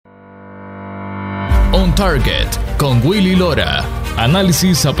On Target con Willy Lora.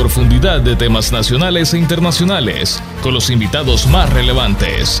 Análisis a profundidad de temas nacionales e internacionales con los invitados más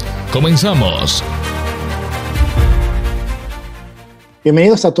relevantes. Comenzamos.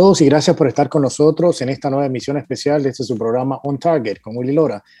 Bienvenidos a todos y gracias por estar con nosotros en esta nueva emisión especial de su programa On Target con Willy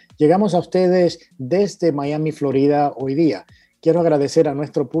Lora. Llegamos a ustedes desde Miami, Florida, hoy día. Quiero agradecer a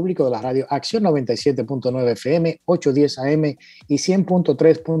nuestro público de la radio Acción 97.9 FM, 810 AM y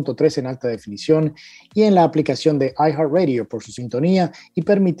 100.3.3 en alta definición y en la aplicación de iHeartRadio por su sintonía y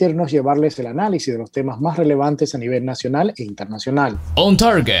permitirnos llevarles el análisis de los temas más relevantes a nivel nacional e internacional. On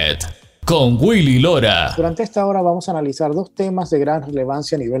Target con Willy Lora. Durante esta hora vamos a analizar dos temas de gran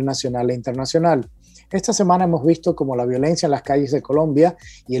relevancia a nivel nacional e internacional. Esta semana hemos visto cómo la violencia en las calles de Colombia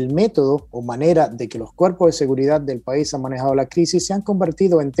y el método o manera de que los cuerpos de seguridad del país han manejado la crisis se han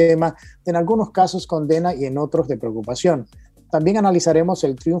convertido en tema de en algunos casos condena y en otros de preocupación. También analizaremos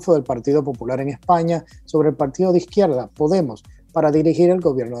el triunfo del Partido Popular en España sobre el partido de izquierda, Podemos, para dirigir el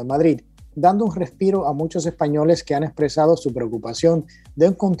gobierno de Madrid, dando un respiro a muchos españoles que han expresado su preocupación de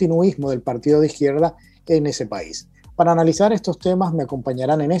un continuismo del partido de izquierda en ese país. Para analizar estos temas me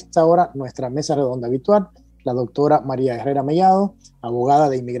acompañarán en esta hora nuestra mesa redonda habitual, la doctora María Herrera Mellado, abogada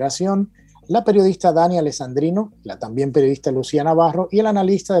de inmigración, la periodista Dani Alessandrino, la también periodista Lucía Navarro y el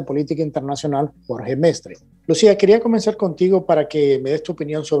analista de política internacional Jorge Mestre. Lucía, quería comenzar contigo para que me des tu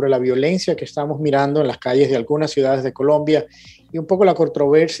opinión sobre la violencia que estamos mirando en las calles de algunas ciudades de Colombia y un poco la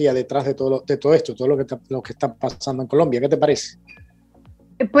controversia detrás de todo esto, todo lo que está pasando en Colombia. ¿Qué te parece?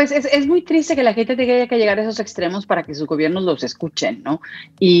 Pues es muy triste que la gente tenga que llegar a esos extremos para que sus gobiernos los escuchen, ¿no?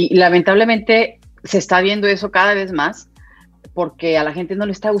 Y lamentablemente se está viendo eso cada vez más porque a la gente no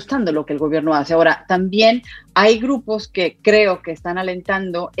le está gustando lo que el gobierno hace. Ahora, también hay grupos que creo que están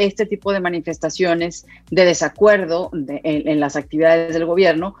alentando este tipo de manifestaciones de desacuerdo en las actividades del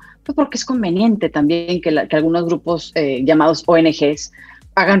gobierno, pues porque es conveniente también que algunos grupos llamados ONGs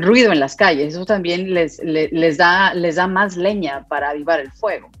hagan ruido en las calles. Eso también les da más leña para avivar el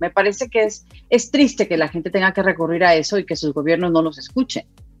fuego. Me parece que es triste que la gente tenga que recurrir a eso y que sus gobiernos no los escuchen.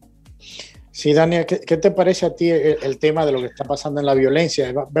 Sí, Dania, ¿qué te parece a ti el tema de lo que está pasando en la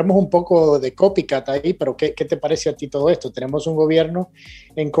violencia? Vemos un poco de copycat ahí, pero ¿qué te parece a ti todo esto? Tenemos un gobierno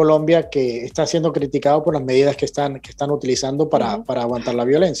en Colombia que está siendo criticado por las medidas que están utilizando para aguantar la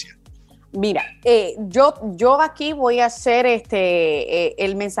violencia. Mira, yo aquí voy a ser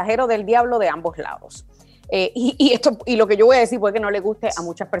el mensajero del diablo de ambos lados. Y lo que yo voy a decir puede que no le guste a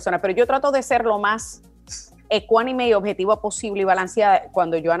muchas personas, pero yo trato de ser lo más ecuánime y objetiva posible y balanceada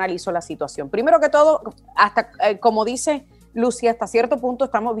cuando yo analizo la situación. Primero que todo, como dice Lucía, hasta cierto punto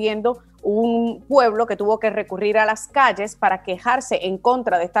estamos viendo un pueblo que tuvo que recurrir a las calles para quejarse en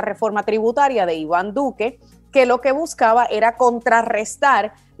contra de esta reforma tributaria de Iván Duque, que lo que buscaba era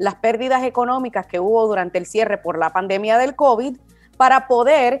contrarrestar las pérdidas económicas que hubo durante el cierre por la pandemia del COVID para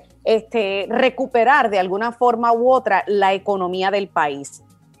poder recuperar de alguna forma u otra la economía del país.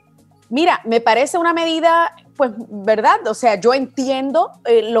 Mira, me parece una medida, pues, ¿verdad? O sea, yo entiendo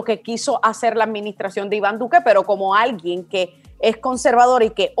lo que quiso hacer la administración de Iván Duque, pero como alguien que es conservador y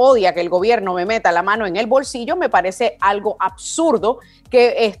que odia que el gobierno me meta la mano en el bolsillo, me parece algo absurdo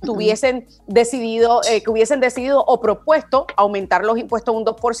que hubiesen decidido o propuesto aumentar los impuestos un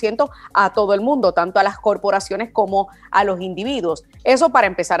 2% a todo el mundo, tanto a las corporaciones como a los individuos. Eso para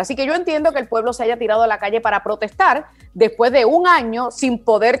empezar. Así que yo entiendo que el pueblo se haya tirado a la calle para protestar después de un año sin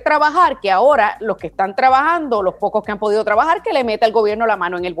poder trabajar, que ahora los que están trabajando, los pocos que han podido trabajar, que le meta el gobierno la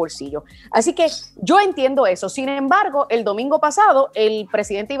mano en el bolsillo. Así que yo entiendo eso. Sin embargo, el domingo pasado, el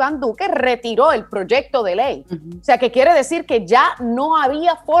presidente Iván Duque retiró el proyecto de ley. O sea, que quiere decir que ya no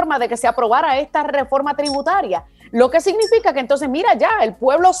había forma de que se aprobara esta reforma tributaria. Lo que significa que entonces, mira, ya el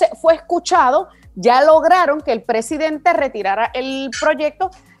pueblo fue escuchado, ya lograron que el presidente retirara el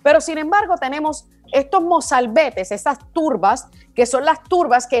proyecto, pero sin embargo tenemos estos mozalbetes, esas turbas, que son las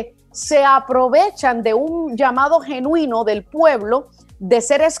turbas que se aprovechan de un llamado genuino del pueblo de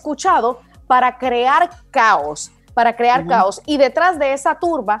ser escuchado para crear caos, Y detrás de esa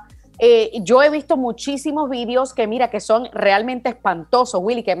turba, yo he visto muchísimos vídeos que, mira, que son realmente espantosos,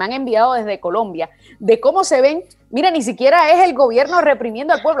 Willy, que me han enviado desde Colombia, de cómo se ven, mira, ni siquiera es el gobierno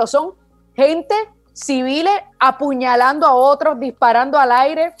reprimiendo al pueblo, son gente civiles apuñalando a otros, disparando al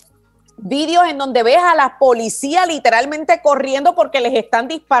aire, vídeos en donde ves a la policía literalmente corriendo porque les están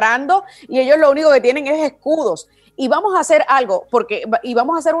disparando y ellos lo único que tienen es escudos. Y vamos a hacer algo, y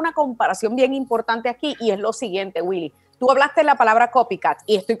vamos a hacer una comparación bien importante aquí, y es lo siguiente, Willy. Tú hablaste de la palabra copycat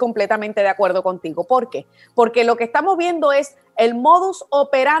y estoy completamente de acuerdo contigo. ¿Por qué? Porque lo que estamos viendo es el modus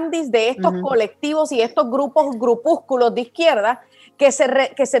operandi de estos colectivos y estos grupúsculos de izquierda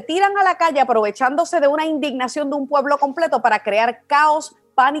que se tiran a la calle aprovechándose de una indignación de un pueblo completo para crear caos,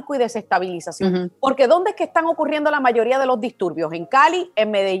 pánico y desestabilización. Porque ¿dónde es que están ocurriendo la mayoría de los disturbios? En Cali, en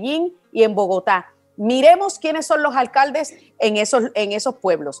Medellín y en Bogotá. Miremos quiénes son los alcaldes en esos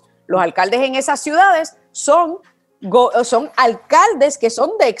pueblos. Los alcaldes en esas ciudades son alcaldes que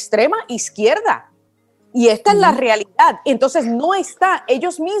son de extrema izquierda. Y esta es la realidad. Entonces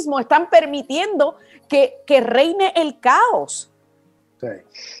ellos mismos están permitiendo que reine el caos. Sí.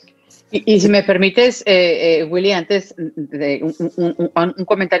 Y si me permites, Willy, antes de un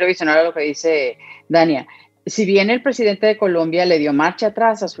comentario adicional a lo que dice Dania. Si bien el presidente de Colombia le dio marcha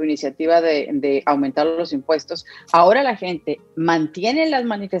atrás a su iniciativa de aumentar los impuestos, ahora la gente mantiene las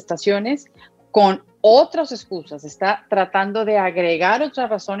manifestaciones con otras excusas, está tratando de agregar otras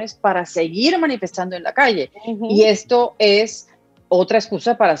razones para seguir manifestando en la calle. Y esto es otra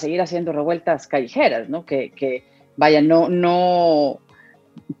excusa para seguir haciendo revueltas callejeras, ¿no? Que vaya, no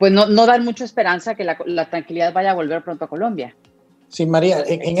dan mucha esperanza que la tranquilidad vaya a volver pronto a Colombia. Sí, María,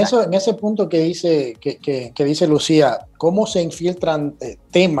 en ese punto que dice Lucía, ¿cómo se infiltran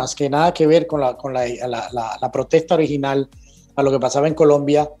temas que nada que ver con la protesta original a lo que pasaba en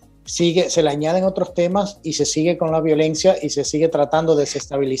Colombia? Se le añaden otros temas y se sigue con la violencia y se sigue tratando de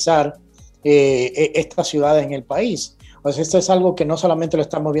desestabilizar estas ciudades en el país. O sea, esto es algo que no solamente lo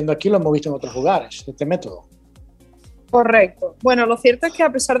estamos viendo aquí, lo hemos visto en otros lugares, este método. Correcto. Bueno, lo cierto es que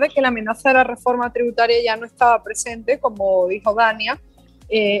a pesar de que la amenaza de la reforma tributaria ya no estaba presente, como dijo Dania,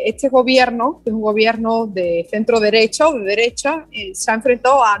 este gobierno, que es un gobierno de centro derecha o de derecha, se ha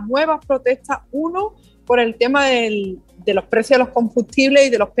enfrentado a nuevas protestas, uno por el tema de los precios de los combustibles y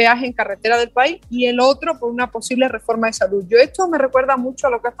de los peajes en carretera del país, y el otro por una posible reforma de salud. Esto me recuerda mucho a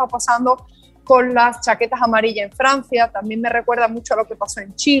lo que ha estado pasando con las chaquetas amarillas en Francia, también me recuerda mucho a lo que pasó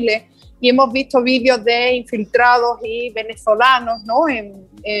en Chile, y hemos visto vídeos de infiltrados y venezolanos, ¿no?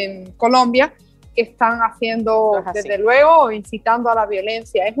 en Colombia, que están haciendo, desde luego, incitando a la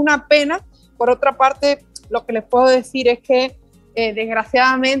violencia. Es una pena. Por otra parte, lo que les puedo decir es que,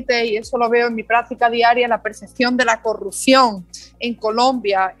 desgraciadamente, y eso lo veo en mi práctica diaria, la percepción de la corrupción en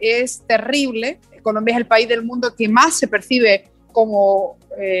Colombia es terrible. Colombia es el país del mundo que más se percibe como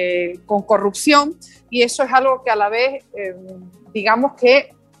con corrupción, y eso es algo que a la vez, digamos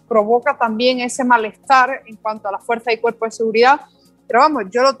que provoca también ese malestar en cuanto a la fuerza y cuerpo de seguridad. Pero vamos,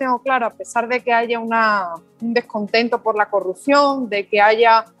 yo lo tengo claro, a pesar de que haya un descontento por la corrupción, de que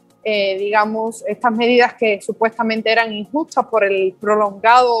haya, digamos, estas medidas que supuestamente eran injustas por el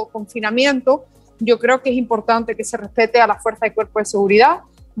prolongado confinamiento, yo creo que es importante que se respete a la fuerza y cuerpo de seguridad.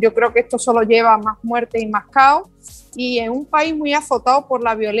 Yo creo que esto solo lleva a más muertes y más caos. Y en un país muy azotado por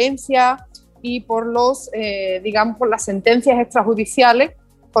la violencia y por digamos, por las sentencias extrajudiciales,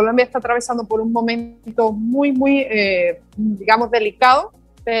 Colombia está atravesando por un momento muy, digamos, delicado,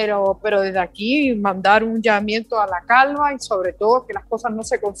 pero desde aquí mandar un llamamiento a la calma y sobre todo que las cosas no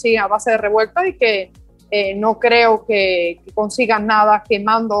se consigan a base de revueltas y que no creo que consigan nada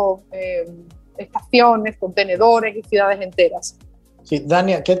quemando estaciones, contenedores y ciudades enteras. Sí,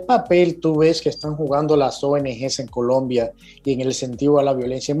 Dania, ¿qué papel tú ves que están jugando las ONGs en Colombia y en el sentido de la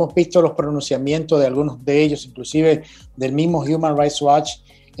violencia? Hemos visto los pronunciamientos de algunos de ellos, inclusive del mismo Human Rights Watch,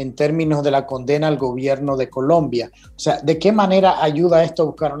 en términos de la condena al gobierno de Colombia. O sea, ¿de qué manera ayuda esto a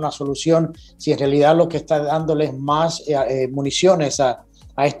buscar una solución si en realidad lo que está dándoles más municiones a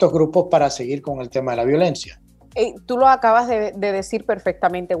estos grupos para seguir con el tema de la violencia? Tú lo acabas de decir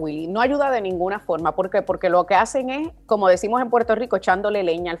perfectamente, Willy. No ayuda de ninguna forma. ¿Por qué? Porque lo que hacen es, como decimos en Puerto Rico, echándole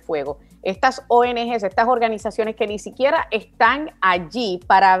leña al fuego. Estas ONGs, estas organizaciones que ni siquiera están allí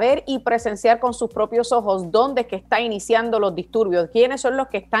para ver y presenciar con sus propios ojos dónde es que está iniciando los disturbios, quiénes son los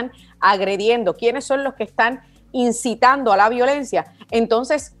que están agrediendo, quiénes son los que están incitando a la violencia.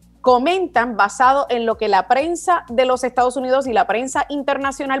 Entonces, comentan basado en lo que la prensa de los Estados Unidos y la prensa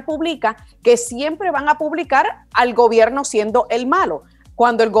internacional publica, que siempre van a publicar al gobierno siendo el malo,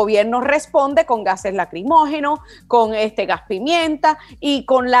 cuando el gobierno responde con gases lacrimógenos, con gas pimienta y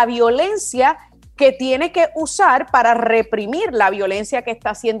con la violencia que tiene que usar para reprimir la violencia que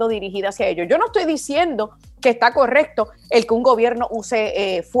está siendo dirigida hacia ellos. Yo no estoy diciendo que está correcto el que un gobierno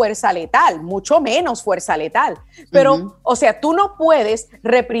use fuerza letal, mucho menos fuerza letal. Pero, o sea, tú no puedes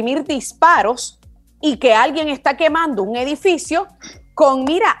reprimir disparos y que alguien está quemando un edificio con,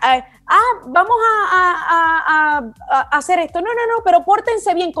 mira, vamos a hacer esto. No, pero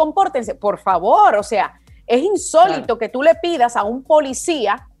pórtense bien, compórtense. Por favor, o sea, es insólito que tú le pidas a un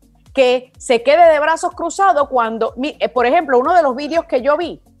policía que se quede de brazos cruzados cuando, por ejemplo, uno de los vídeos que yo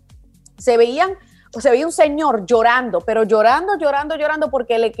vi, se veía un señor llorando, pero llorando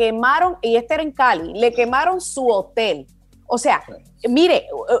porque le quemaron, y este era en Cali, le quemaron su hotel. O sea, mire,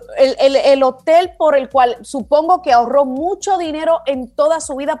 el hotel por el cual supongo que ahorró mucho dinero en toda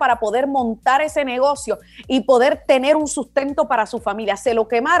su vida para poder montar ese negocio y poder tener un sustento para su familia, se lo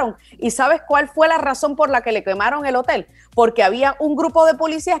quemaron. ¿Y sabes cuál fue la razón por la que le quemaron el hotel? Porque había un grupo de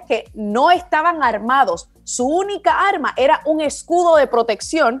policías que no estaban armados. Su única arma era un escudo de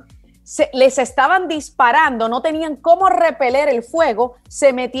protección. Les estaban disparando, no tenían cómo repeler el fuego,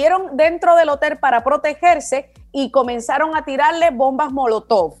 se metieron dentro del hotel para protegerse y comenzaron a tirarle bombas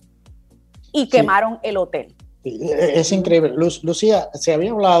Molotov y quemaron el hotel. Es increíble. Lucía, se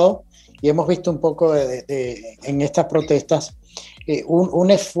había hablado y hemos visto un poco en estas protestas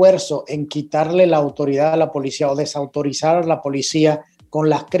un esfuerzo en quitarle la autoridad a la policía o desautorizar a la policía con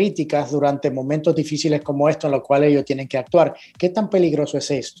las críticas durante momentos difíciles como estos en los cuales ellos tienen que actuar. ¿Qué tan peligroso es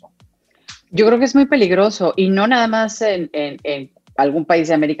esto? Yo creo que es muy peligroso y no nada más en algún país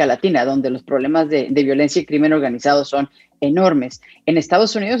de América Latina, donde los problemas de violencia y crimen organizado son enormes. En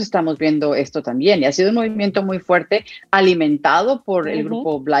Estados Unidos estamos viendo esto también y ha sido un movimiento muy fuerte alimentado por el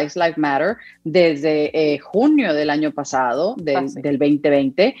grupo Black Lives Matter desde junio del año pasado, del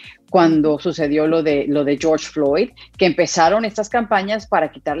 2020, cuando sucedió lo de George Floyd, que empezaron estas campañas para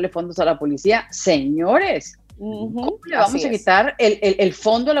quitarle fondos a la policía. Señores, ¿cómo le vamos a quitar el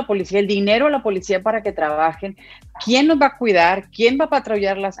fondo a la policía, el dinero a la policía para que trabajen? ¿Quién nos va a cuidar? ¿Quién va a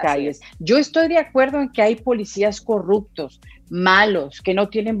patrullar las calles? Yo estoy de acuerdo en que hay policías corruptos, malos, que no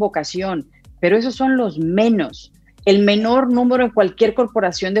tienen vocación, pero esos son los menos. El menor número en cualquier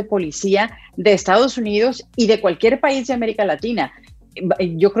corporación de policía de Estados Unidos y de cualquier país de América Latina.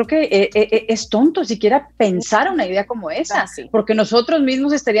 Yo creo que es tonto siquiera pensar una idea como esa, porque nosotros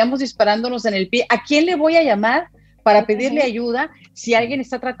mismos estaríamos disparándonos en el pie. ¿A quién le voy a llamar para pedirle ayuda si alguien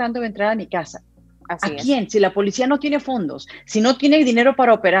está tratando de entrar a mi casa? ¿A quién? Si la policía no tiene fondos, si no tiene dinero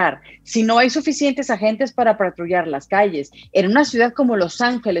para operar, si no hay suficientes agentes para patrullar las calles. En una ciudad como Los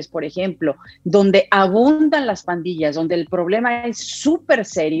Ángeles, por ejemplo, donde abundan las pandillas, donde el problema es súper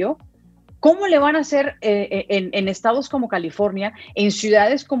serio, ¿cómo le van a hacer en estados como California, en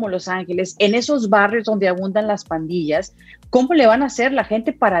ciudades como Los Ángeles, en esos barrios donde abundan las pandillas? ¿Cómo le van a hacer la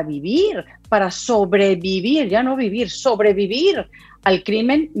gente para vivir, para sobrevivir, ya no vivir, sobrevivir al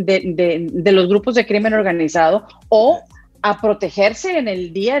crimen de los grupos de crimen organizado o a protegerse en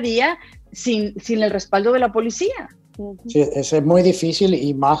el día a día sin el respaldo de la policía? Sí, eso es muy difícil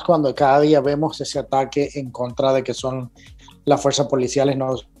y más cuando cada día vemos ese ataque en contra de que son las fuerzas policiales,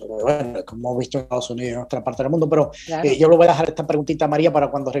 no, bueno, como hemos visto en Estados Unidos y en otra parte del mundo, pero claro. Yo le voy a dejar esta preguntita a María para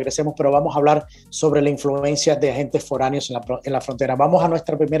cuando regresemos, pero vamos a hablar sobre la influencia de agentes foráneos en la frontera. Vamos a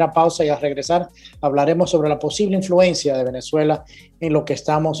nuestra primera pausa y al regresar hablaremos sobre la posible influencia de Venezuela en lo que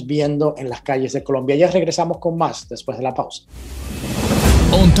estamos viendo en las calles de Colombia. Ya regresamos con más después de la pausa.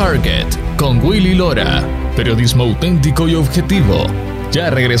 On Target con Willy Lora, periodismo auténtico y objetivo. Ya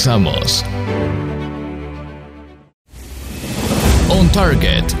regresamos. On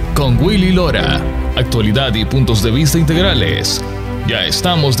Target con Willy Lora, actualidad y puntos de vista integrales. Ya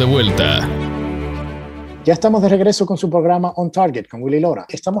estamos de vuelta. Ya estamos de regreso con su programa On Target con Willy Lora.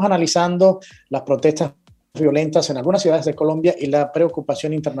 Estamos analizando las protestas violentas en algunas ciudades de Colombia y la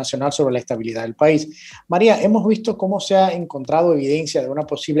preocupación internacional sobre la estabilidad del país. María, hemos visto cómo se ha encontrado evidencia de una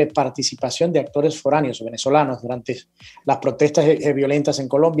posible participación de actores foráneos o venezolanos durante las protestas violentas en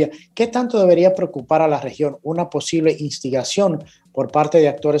Colombia. ¿Qué tanto debería preocupar a la región una posible instigación por parte de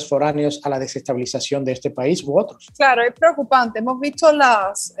actores foráneos a la desestabilización de este país u otros? Claro, es preocupante. Hemos visto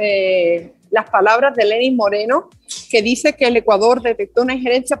las palabras de Lenín Moreno, que dice que el Ecuador detectó una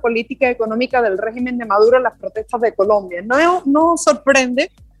injerencia política y económica del régimen de Maduro en las protestas de Colombia. No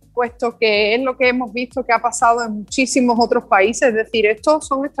sorprende, puesto que es lo que hemos visto que ha pasado en muchísimos otros países. Es decir, estos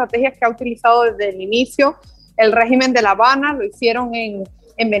son estrategias que ha utilizado desde el inicio el régimen de La Habana, lo hicieron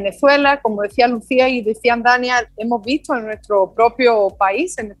en Venezuela, como decía Lucía y decían Daniel, hemos visto en nuestro propio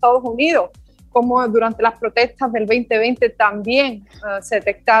país, en Estados Unidos, como durante las protestas del 2020 también se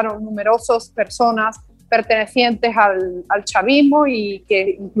detectaron numerosas personas pertenecientes al chavismo y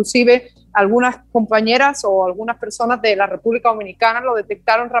que inclusive algunas compañeras o algunas personas de la República Dominicana lo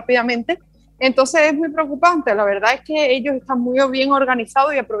detectaron rápidamente. Entonces es muy preocupante. La verdad es que ellos están muy bien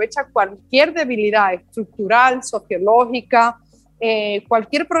organizados y aprovechan cualquier debilidad estructural, sociológica,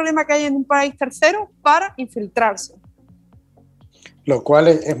 cualquier problema que haya en un país tercero para infiltrarse. Lo cual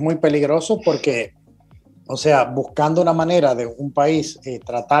es muy peligroso porque, o sea, buscando una manera de un país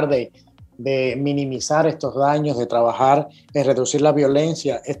tratar de minimizar estos daños, de trabajar en reducir la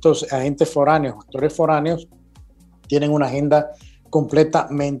violencia, estos agentes foráneos, actores foráneos, tienen una agenda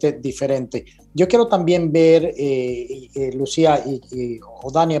completamente diferente. Yo quiero también ver, Lucía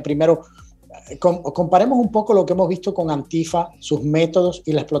o Dania, primero, comparemos un poco lo que hemos visto con Antifa, sus métodos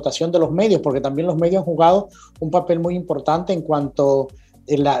y la explotación de los medios, porque también los medios han jugado un papel muy importante en cuanto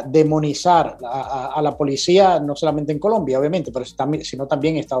a demonizar a la policía, no solamente en Colombia, obviamente, pero sino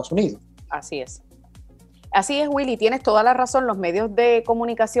también en Estados Unidos. Así es. Así es, Willy, tienes toda la razón. Los medios de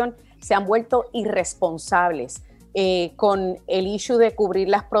comunicación se han vuelto irresponsables con el issue de cubrir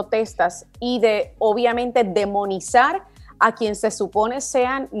las protestas y de, obviamente, demonizar a quien se supone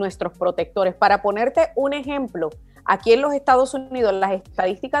sean nuestros protectores. Para ponerte un ejemplo, aquí en los Estados Unidos las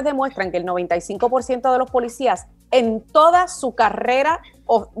estadísticas demuestran que el 95% de los policías en toda su carrera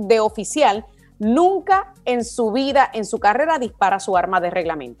de oficial nunca en su vida, en su carrera, dispara su arma de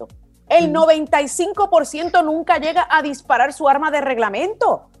reglamento. El 95% nunca llega a disparar su arma de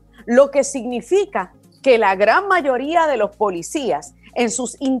reglamento, lo que significa que la gran mayoría de los policías en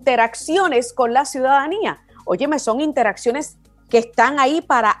sus interacciones con la ciudadanía, óyeme, son interacciones que están ahí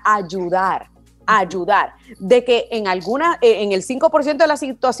para ayudar. De que en el 5% de las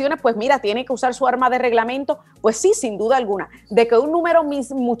situaciones, pues mira, tiene que usar su arma de reglamento, pues sí, sin duda alguna. De que un número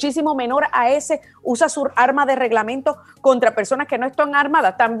muchísimo menor a ese usa su arma de reglamento contra personas que no están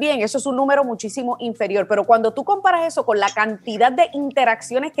armadas, también eso es un número muchísimo inferior. Pero cuando tú comparas eso con la cantidad de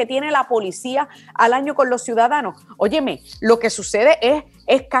interacciones que tiene la policía al año con los ciudadanos, óyeme, lo que sucede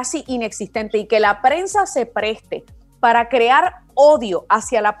es casi inexistente, y que la prensa se preste para crear odio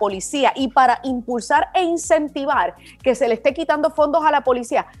hacia la policía y para impulsar e incentivar que se le esté quitando fondos a la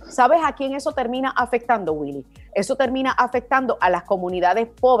policía. ¿Sabes a quién eso termina afectando, Willy? Eso termina afectando a las comunidades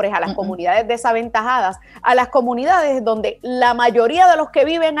pobres, a las comunidades desaventajadas, a las comunidades donde la mayoría de los que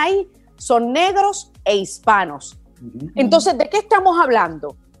viven ahí son negros e hispanos. Entonces, ¿de qué estamos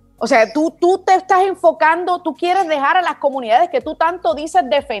hablando? O sea, tú te estás enfocando, tú quieres dejar a las comunidades que tú tanto dices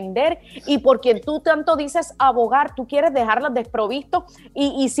defender y por quien tú tanto dices abogar, tú quieres dejarlas desprovistos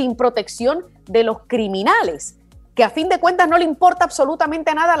y sin protección de los criminales, que a fin de cuentas no le importa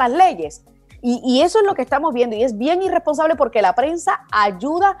absolutamente nada las leyes. Y eso es lo que estamos viendo, y es bien irresponsable porque la prensa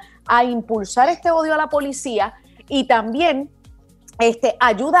ayuda a impulsar este odio a la policía y también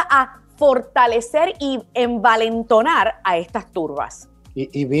ayuda a fortalecer y envalentonar a estas turbas.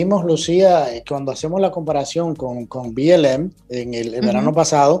 Y vimos, Lucía, cuando hacemos la comparación con BLM en el verano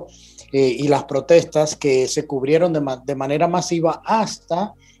pasado y las protestas que se cubrieron de manera masiva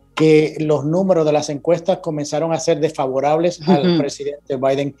hasta que los números de las encuestas comenzaron a ser desfavorables al presidente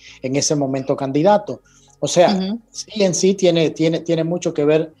Biden, en ese momento candidato. O sea, sí en sí tiene mucho que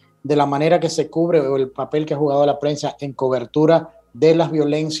ver de la manera que se cubre o el papel que ha jugado la prensa en cobertura de las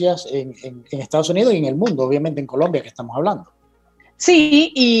violencias en Estados Unidos y en el mundo, obviamente en Colombia que estamos hablando.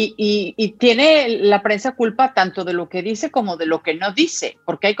 Sí, y tiene la prensa culpa tanto de lo que dice como de lo que no dice,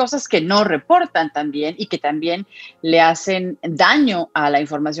 porque hay cosas que no reportan también y que también le hacen daño a la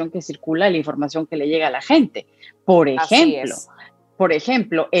información que circula y la información que le llega a la gente. Por ejemplo,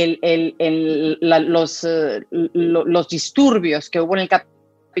 los disturbios que hubo en el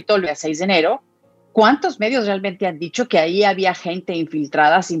Capitolio el 6 de enero, ¿cuántos medios realmente han dicho que ahí había gente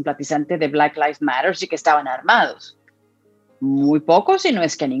infiltrada, simpatizante de Black Lives Matter y que estaban armados? Muy pocos, si no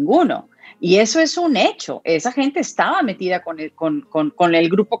es que ninguno. Y eso es un hecho. Esa gente estaba metida con el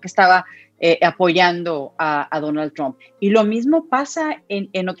grupo que estaba apoyando a Donald Trump. Y lo mismo pasa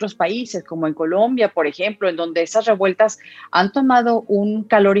en otros países, como en Colombia, por ejemplo, en donde esas revueltas han tomado un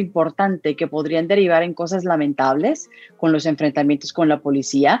calor importante que podrían derivar en cosas lamentables con los enfrentamientos con la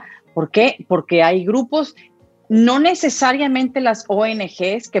policía. ¿Por qué? Porque hay grupos, no necesariamente las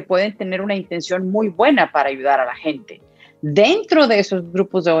ONGs, que pueden tener una intención muy buena para ayudar a la gente. Dentro de esos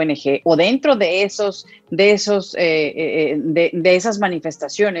grupos de ONG o dentro de esas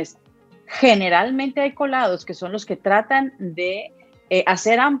manifestaciones, generalmente hay colados que son los que tratan de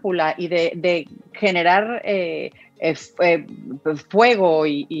hacer ámpula y de generar fuego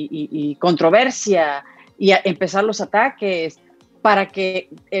y controversia y empezar los ataques para que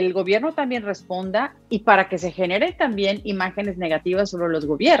el gobierno también responda y para que se generen también imágenes negativas sobre los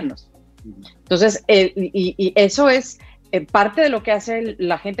gobiernos. Entonces, y eso es parte de lo que hace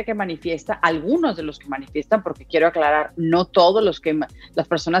la gente que manifiesta, algunos de los que manifiestan, porque quiero aclarar, no todos las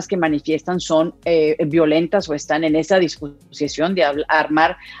personas que manifiestan son violentas o están en esa disposición de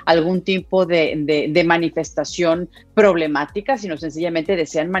armar algún tipo de manifestación problemática, sino sencillamente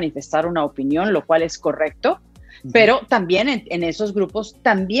desean manifestar una opinión, lo cual es correcto, pero también en esos grupos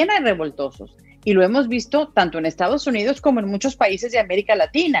también hay revoltosos. Y lo hemos visto tanto en Estados Unidos como en muchos países de América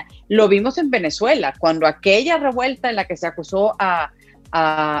Latina. Lo vimos en Venezuela, cuando aquella revuelta en la que se acusó a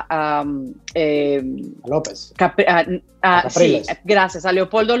López. Sí, gracias, a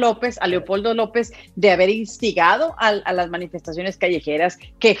Leopoldo López de haber instigado a las manifestaciones callejeras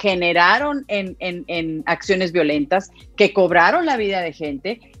que generaron en acciones violentas, que cobraron la vida de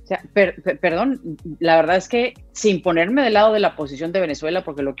gente. O sea, perdón, la verdad es que sin ponerme del lado de la posición de Venezuela,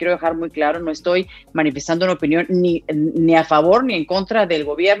 porque lo quiero dejar muy claro, no estoy manifestando una opinión ni a favor ni en contra del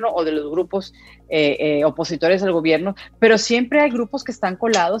gobierno o de los grupos opositores al gobierno, pero siempre hay grupos que están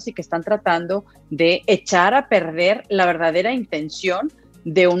colados y que están tratando de echar a perder la verdadera intención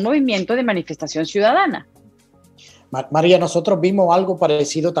de un movimiento de manifestación ciudadana. María, nosotros vimos algo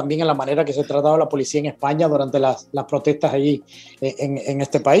parecido también en la manera que se trataba la policía en España durante las protestas allí en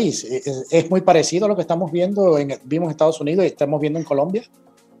este país. ¿Es muy parecido a lo que estamos viendo, vimos en Estados Unidos y estamos viendo en Colombia?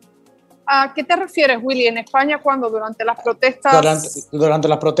 ¿A qué te refieres, Willy? En España, cuando durante las protestas... Durante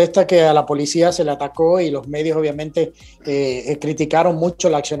las protestas que a la policía se le atacó y los medios obviamente criticaron mucho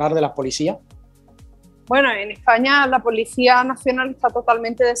el accionar de la policía. Bueno, en España la Policía Nacional está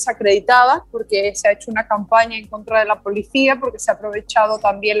totalmente desacreditada porque se ha hecho una campaña en contra de la policía, porque se ha aprovechado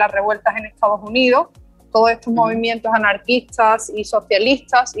también las revueltas en Estados Unidos, todos estos movimientos anarquistas y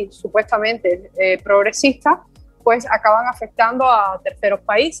socialistas y supuestamente progresistas, pues acaban afectando a terceros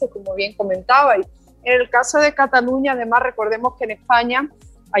países, como bien comentabais. En el caso de Cataluña, además, recordemos que en España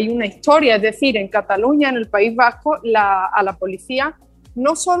hay una historia, es decir, en Cataluña, en el País Vasco, a la policía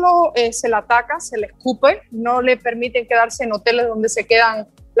no solo se le ataca, se le escupe, no le permiten quedarse en hoteles donde se quedan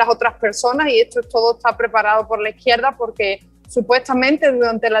las otras personas, y esto todo está preparado por la izquierda porque supuestamente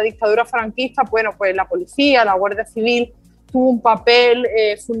durante la dictadura franquista, bueno, pues la policía, la Guardia Civil tuvo un papel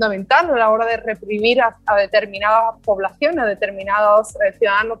fundamental a la hora de reprimir a determinadas poblaciones, a determinados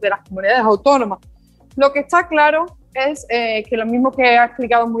ciudadanos de las comunidades autónomas. Lo que está claro es que lo mismo que ha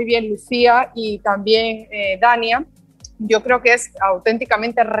explicado muy bien Lucía y también Dania, yo creo que es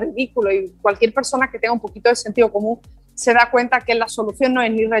auténticamente ridículo, y cualquier persona que tenga un poquito de sentido común se da cuenta que la solución no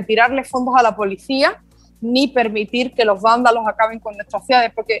es ni retirarle fondos a la policía ni permitir que los vándalos acaben con nuestras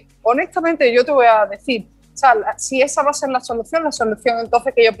ciudades, porque honestamente yo te voy a decir, o sea, si esa va a ser la solución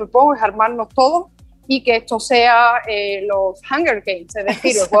entonces que yo propongo es armarnos todos y que esto sea los Hunger Games, es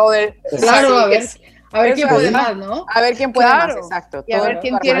decir, el juego de... Claro, a ver quién puede más, ¿no? A ver quién puede más, exacto. Y a ver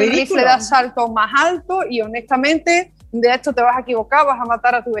quién tiene el rifle de asalto más alto, y honestamente de esto te vas a equivocar, vas a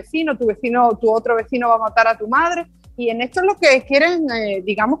matar a tu otro vecino va a matar a tu madre, y en esto es lo que quieren,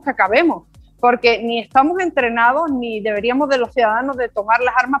 digamos, que acabemos, porque ni estamos entrenados ni deberíamos de los ciudadanos de tomar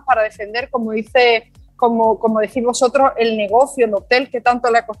las armas para defender, como decís vosotros, el negocio, el hotel que tanto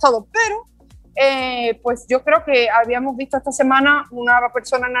le ha costado. Pero pues yo creo que habíamos visto esta semana una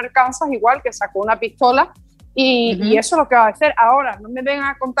persona en Arkansas igual que sacó una pistola y eso es lo que va a hacer. Ahora, no me vengan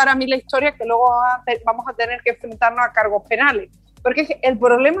a contar a mí la historia que luego vamos a tener que enfrentarnos a cargos penales, porque el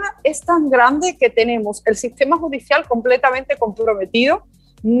problema es tan grande que tenemos el sistema judicial completamente comprometido,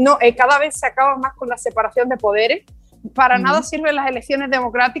 cada vez se acaba más con la separación de poderes. Para nada sirven las elecciones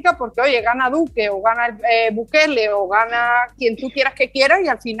democráticas porque, oye, gana Duque o gana Bukele o gana quien tú quieras que quieras, y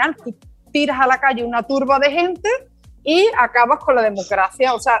al final tú tiras a la calle una turba de gente y acabas con la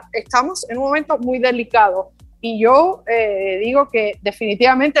democracia. O sea, estamos en un momento muy delicado, y yo digo que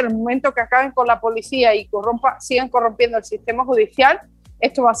definitivamente en el momento que acaben con la policía y sigan corrompiendo el sistema judicial,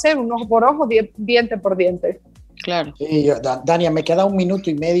 esto va a ser un ojo por ojo, diente por diente. Claro. Sí, Dania, me queda 1 minuto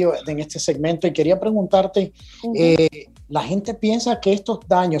y medio en este segmento y quería preguntarte, la gente piensa que estos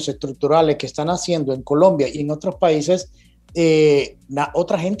daños estructurales que están haciendo en Colombia y en otros países,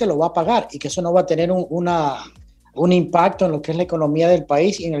 otra gente lo va a pagar, y que eso no va a tener un impacto en lo que es la economía del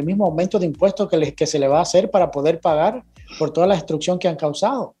país y en el mismo aumento de impuestos que se le va a hacer para poder pagar por toda la destrucción que han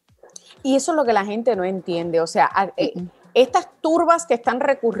causado. Y eso es lo que la gente no entiende, o sea, estas turbas que están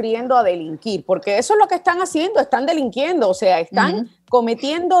recurriendo a delinquir, porque eso es lo que están haciendo, están delinquiendo, o sea, están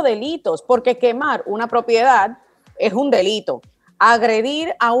cometiendo delitos, porque quemar una propiedad es un delito,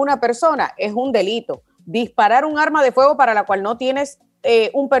 agredir a una persona es un delito, disparar un arma de fuego para la cual no tienes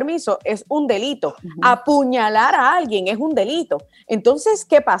un permiso es un delito, apuñalar a alguien es un delito. Entonces,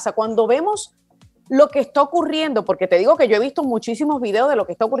 ¿qué pasa? Cuando vemos lo que está ocurriendo, porque te digo que yo he visto muchísimos videos de lo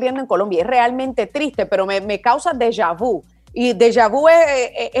que está ocurriendo en Colombia, es realmente triste, pero me causa déjà vu. Y déjà vu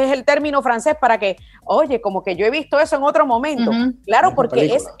es el término francés para que, oye, como que yo he visto eso en otro momento. Claro,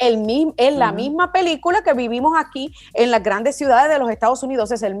 porque es la misma película que vivimos aquí en las grandes ciudades de los Estados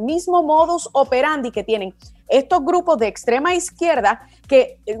Unidos. Es el mismo modus operandi que tienen estos grupos de extrema izquierda,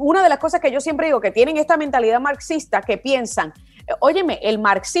 que una de las cosas que yo siempre digo, que tienen esta mentalidad marxista, que piensan, óyeme, el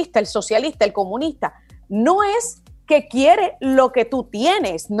marxista, el socialista, el comunista, no es que quiere lo que tú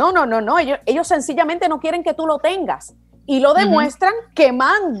tienes. No. Ellos sencillamente no quieren que tú lo tengas. y lo demuestran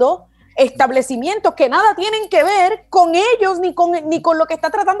quemando establecimientos que nada tienen que ver con ellos ni con lo que está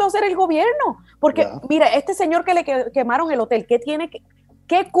tratando de hacer el gobierno. Porque, mira, este señor que le quemaron el hotel,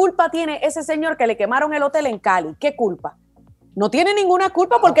 ¿qué culpa tiene ese señor que le quemaron el hotel en Cali? ¿Qué culpa? No tiene ninguna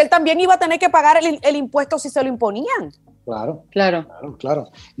culpa porque él también iba a tener que pagar el impuesto si se lo imponían. Claro.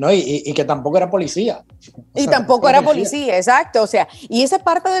 No, y que tampoco era policía. Y tampoco era policía, exacto. O sea, y esa es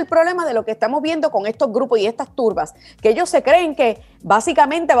parte del problema de lo que estamos viendo con estos grupos y estas turbas, que ellos se creen que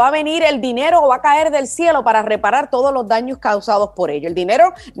básicamente va a venir el dinero o va a caer del cielo para reparar todos los daños causados por ello. El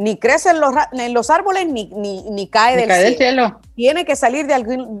dinero ni crece en los árboles ni cae del cielo. Tiene que salir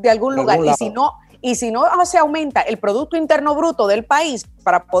de algún lugar. Y si no se aumenta el Producto Interno Bruto del país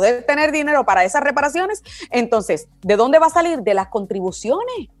para poder tener dinero para esas reparaciones, entonces, ¿de dónde va a salir? De las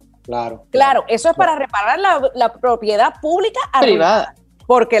contribuciones. Claro, eso es para reparar la propiedad pública privada.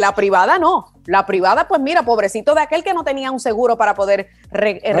 Porque la privada no. La privada, pues mira, pobrecito de aquel que no tenía un seguro para poder...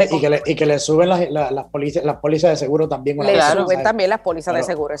 y que le suben las pólizas de seguro también. Le suben también las pólizas de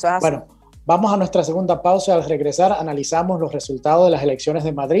seguro, eso es así. Bueno, vamos a nuestra segunda pausa. Al regresar analizamos los resultados de las elecciones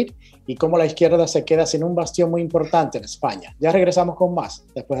de Madrid y cómo la izquierda se queda sin un bastión muy importante en España. Ya regresamos con más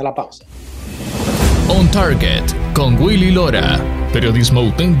después de la pausa. On Target con Willy Lora. Periodismo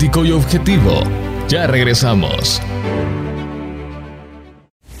auténtico y objetivo. Ya regresamos.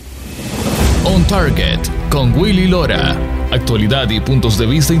 On Target con Willy Lora. Actualidad y puntos de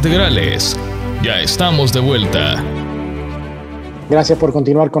vista integrales. Ya estamos de vuelta. Gracias por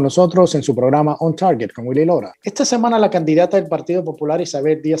continuar con nosotros en su programa On Target con Willy Lora. Esta semana la candidata del Partido Popular,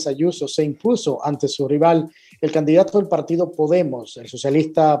 Isabel Díaz Ayuso, se impuso ante su rival, el candidato del Partido Podemos, el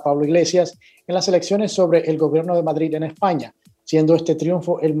socialista Pablo Iglesias, en las elecciones sobre el gobierno de Madrid en España, siendo este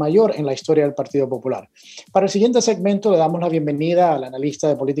triunfo el mayor en la historia del Partido Popular. Para el siguiente segmento le damos la bienvenida al analista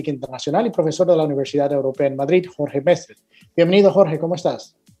de política internacional y profesor de la Universidad Europea en Madrid, Jorge Mestre. Bienvenido, Jorge, ¿cómo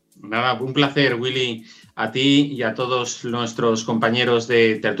estás? Nada, un placer, Willy, a ti y a todos nuestros compañeros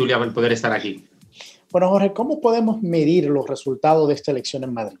de tertulia por poder estar aquí. Bueno, Jorge, ¿cómo podemos medir los resultados de esta elección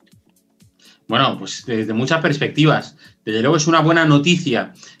en Madrid? Bueno, pues desde muchas perspectivas. Desde luego es una buena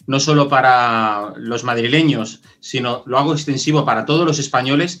noticia, no solo para los madrileños, sino lo hago extensivo para todos los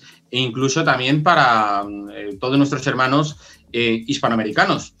españoles e incluso también para todos nuestros hermanos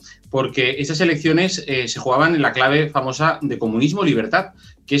hispanoamericanos, porque esas elecciones se jugaban en la clave famosa de comunismo-libertad,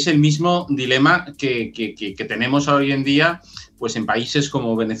 que es el mismo dilema que tenemos hoy en día pues en países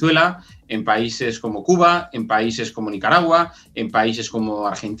como Venezuela, en países como Cuba, en países como Nicaragua, en países como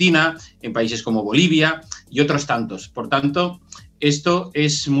Argentina, en países como Bolivia y otros tantos. Por tanto, esto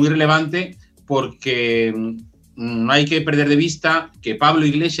es muy relevante porque no hay que perder de vista que Pablo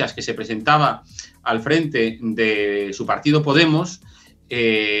Iglesias, que se presentaba al frente de su partido Podemos,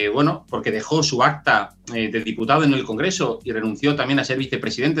 porque dejó su acta de diputado en el Congreso y renunció también a ser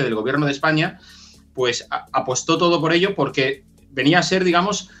vicepresidente del Gobierno de España, pues apostó todo por ello porque venía a ser,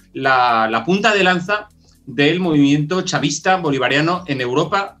 digamos, la punta de lanza del movimiento chavista bolivariano en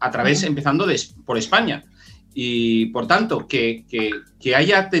Europa, a través, empezando por España. Y, por tanto, que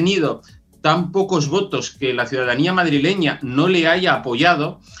haya tenido tan pocos votos, que la ciudadanía madrileña no le haya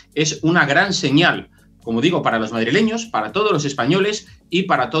apoyado, es una gran señal, como digo, para los madrileños, para todos los españoles y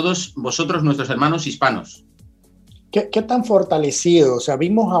para todos vosotros, nuestros hermanos hispanos. ¿Qué tan fortalecido? O sea,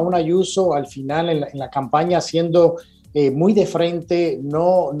 vimos a un Ayuso al final en la campaña haciendo muy de frente,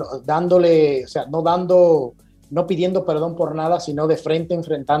 no pidiendo perdón por nada, sino de frente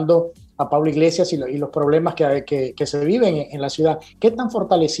enfrentando a Pablo Iglesias y los problemas que se viven en la ciudad. ¿Qué tan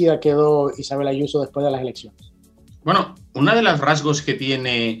fortalecida quedó Isabel Ayuso después de las elecciones? Bueno, uno de los rasgos que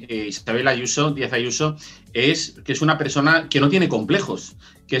tiene Isabel Díaz Ayuso, es que es una persona que no tiene complejos,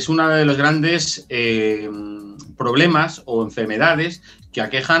 que es uno de los grandes problemas o enfermedades que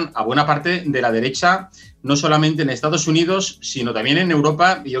aquejan a buena parte de la derecha, no solamente en Estados Unidos, sino también en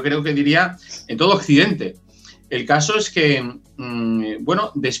Europa, y yo creo que diría en todo Occidente. El caso es que,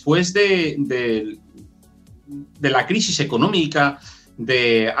 después de la crisis económica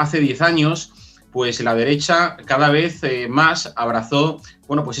de hace 10 años, pues la derecha cada vez más abrazó,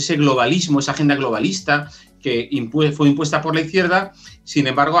 ese globalismo, esa agenda globalista que fue impuesta por la izquierda. Sin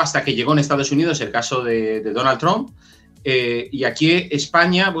embargo, hasta que llegó en Estados Unidos el caso de Donald Trump, y aquí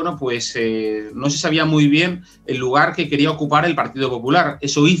España, no se sabía muy bien el lugar que quería ocupar el Partido Popular.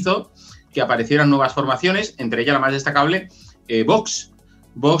 Eso hizo que aparecieran nuevas formaciones, entre ellas la más destacable, Vox.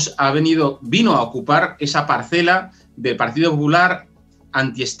 Vox vino a ocupar esa parcela del Partido Popular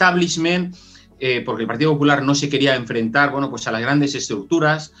anti-establishment, porque el Partido Popular no se quería enfrentar a las grandes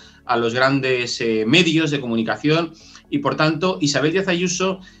estructuras, a los grandes medios de comunicación, y por tanto Isabel Díaz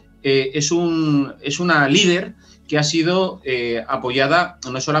Ayuso es una líder que ha sido apoyada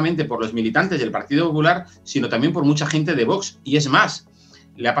no solamente por los militantes del Partido Popular, sino también por mucha gente de Vox. Y es más,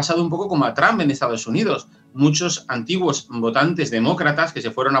 le ha pasado un poco como a Trump en Estados Unidos. Muchos antiguos votantes demócratas que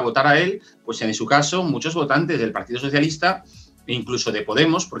se fueron a votar a él, pues en su caso, muchos votantes del Partido Socialista e incluso de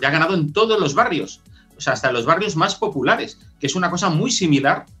Podemos, porque ha ganado en todos los barrios, o sea, hasta en los barrios más populares, que es una cosa muy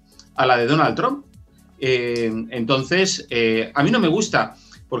similar a la de Donald Trump. Entonces, a mí no me gusta,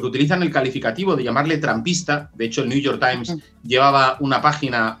 porque utilizan el calificativo de llamarle trampista. De hecho, el New York Times llevaba una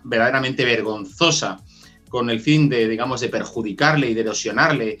página verdaderamente vergonzosa con el fin de, digamos, de perjudicarle y de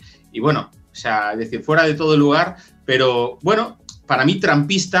erosionarle. Y bueno, o sea, es decir, fuera de todo lugar, pero bueno, para mí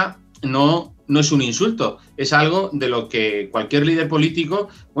trampista no es un insulto, es algo de lo que cualquier líder político,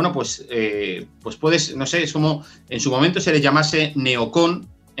 bueno, pues puedes, no sé, es como en su momento se le llamase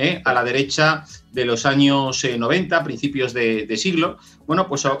neocon, a la derecha de los años 90, principios de siglo. Bueno,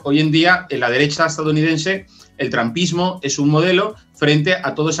 pues hoy en día en la derecha estadounidense el trumpismo es un modelo frente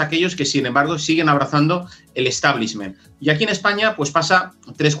a todos aquellos que, sin embargo, siguen abrazando el establishment. Y aquí en España pues pasa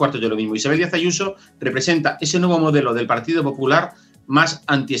 3/4 de lo mismo. Isabel Díaz Ayuso representa ese nuevo modelo del Partido Popular más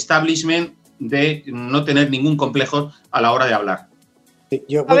anti-establishment, de no tener ningún complejo a la hora de hablar. Sí,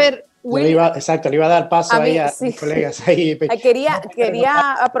 le iba a dar paso ahí a mis colegas. Ahí. Quería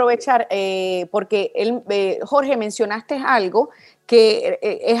aprovechar, porque Jorge, mencionaste algo que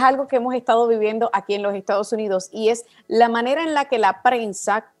es algo que hemos estado viviendo aquí en los Estados Unidos, y es la manera en la que la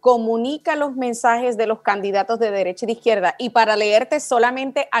prensa comunica los mensajes de los candidatos de derecha y de izquierda. Y para leerte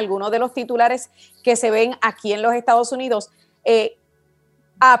solamente algunos de los titulares que se ven aquí en los Estados Unidos,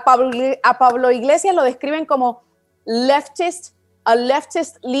 a Pablo Iglesias lo describen como a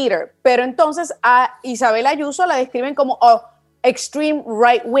leftist leader, pero entonces a Isabel Ayuso la describen como extreme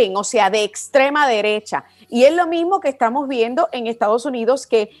right wing, o sea, de extrema derecha. Y es lo mismo que estamos viendo en Estados Unidos,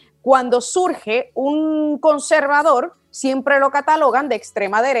 que cuando surge un conservador, siempre lo catalogan de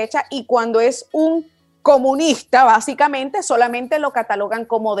extrema derecha, y cuando es un comunista, básicamente, solamente lo catalogan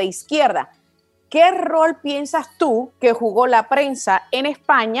como de izquierda. ¿Qué rol piensas tú que jugó la prensa en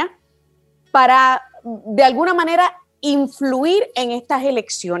España para, de alguna manera, influir en estas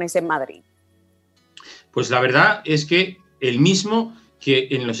elecciones en Madrid? Pues la verdad es que el mismo que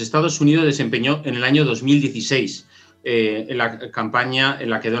en los Estados Unidos desempeñó en el año 2016, en la campaña en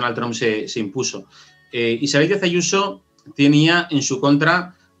la que Donald Trump se impuso. Isabel Díaz Ayuso tenía en su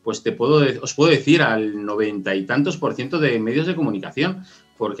contra, pues os puedo decir, al 90 y tantos % de medios de comunicación,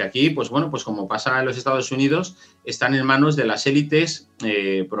 porque aquí, pues bueno, pues como pasa en los Estados Unidos, están en manos de las élites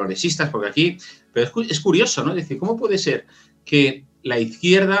progresistas, porque aquí, pero es curioso, ¿no? Es decir, ¿cómo puede ser que la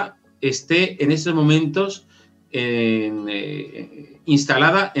izquierda esté en estos momentos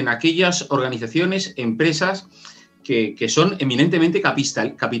instalada en aquellas organizaciones, empresas que son eminentemente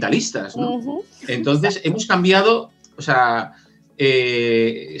capitalistas, ¿no? Uh-huh. Entonces, hemos cambiado, o sea,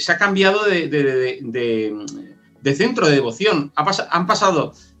 se ha cambiado de centro de devoción. Han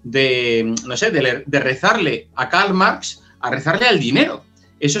pasado de rezarle a Karl Marx a rezarle al dinero.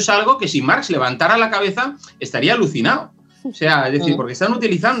 Eso es algo que si Marx levantara la cabeza estaría alucinado. O sea, es decir, porque están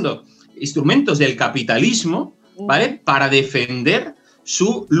utilizando instrumentos del capitalismo, ¿vale?, para defender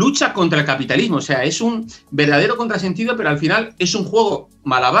su lucha contra el capitalismo. O sea, es un verdadero contrasentido, pero al final es un juego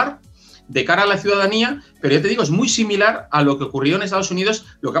malabar de cara a la ciudadanía, pero ya te digo, es muy similar a lo que ocurrió en Estados Unidos,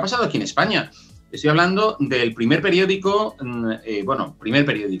 lo que ha pasado aquí en España. Estoy hablando del primer periódico, o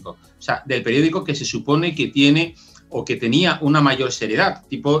sea, del periódico que se supone que tiene o que tenía una mayor seriedad,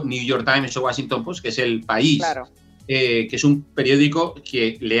 tipo New York Times o Washington Post, que es El País, claro. Que es un periódico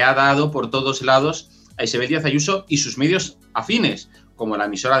que le ha dado por todos lados a Isabel Díaz Ayuso y sus medios afines, como la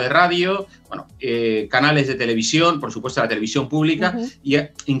emisora de radio, bueno, canales de televisión, por supuesto la televisión pública, uh-huh. Y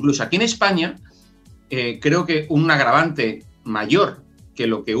incluso aquí en España, creo que un agravante mayor que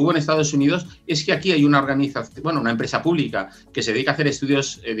lo que hubo en Estados Unidos es que aquí hay una organización, bueno, una empresa pública que se dedica a hacer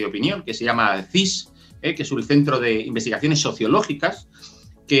estudios de opinión, que se llama CIS, que es un centro de investigaciones sociológicas,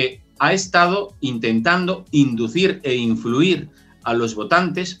 que ha estado intentando inducir e influir a los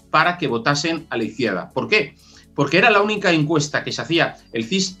votantes para que votasen a la izquierda. ¿Por qué? Porque era la única encuesta que se hacía. El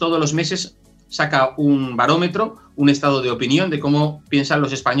CIS todos los meses saca un barómetro, un estado de opinión de cómo piensan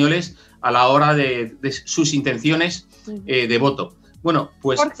los españoles a la hora de sus intenciones de voto. Bueno,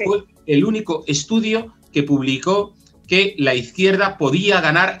 pues fue el único estudio que publicó que la izquierda podía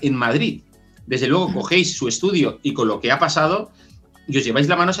ganar en Madrid. Desde luego, cogéis su estudio y con lo que ha pasado, y os lleváis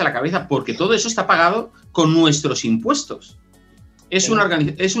la mano a la cabeza, porque todo eso está pagado con nuestros impuestos. Es un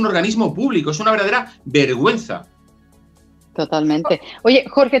organismo público, es una verdadera vergüenza. Totalmente. Oye,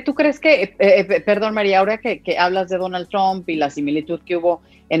 Jorge, ¿tú crees que, perdón María, ahora que hablas de Donald Trump y la similitud que hubo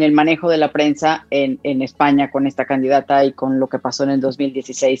en el manejo de la prensa en España con esta candidata y con lo que pasó en el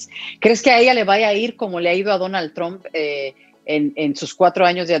 2016. ¿Crees que a ella le vaya a ir como le ha ido a Donald Trump en sus 4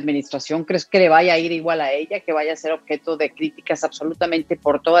 años de administración? ¿Crees que le vaya a ir igual a ella, que vaya a ser objeto de críticas absolutamente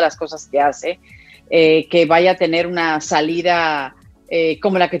por todas las cosas que hace, que vaya a tener una salida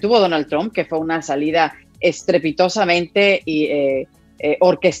como la que tuvo Donald Trump, que fue una salida estrepitosamente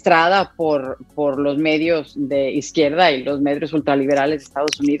orquestada por los medios de izquierda y los medios ultraliberales de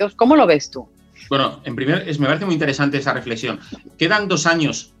Estados Unidos? ¿Cómo lo ves tú? Bueno, me parece muy interesante esa reflexión. Quedan 2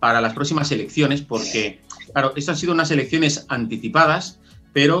 años para las próximas elecciones porque, claro, estas han sido unas elecciones anticipadas,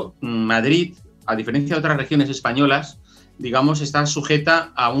 pero Madrid, a diferencia de otras regiones españolas, digamos, está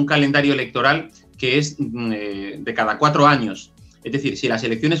sujeta a un calendario electoral que es de cada 4 años. Es decir, si las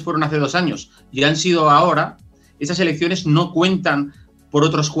elecciones fueron hace 2 años y han sido ahora, esas elecciones no cuentan por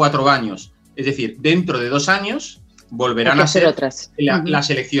otros 4 años. Es decir, dentro de 2 años volverán a ser otras. Las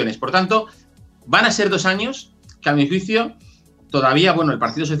elecciones. Por tanto, van a ser 2 años que, a mi juicio, todavía, bueno, el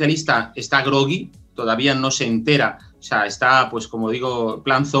Partido Socialista está groggy, todavía no se entera, o sea, está, pues como digo,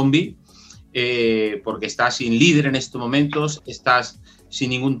 plan zombie, porque está sin líder en estos momentos, está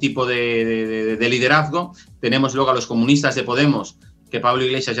sin ningún tipo de liderazgo. Tenemos luego a los comunistas de Podemos, que Pablo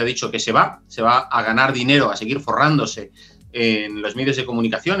Iglesias ya ha dicho que se va a ganar dinero, a seguir forrándose en los medios de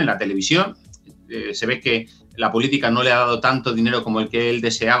comunicación, en la televisión. Se ve que la política no le ha dado tanto dinero como el que él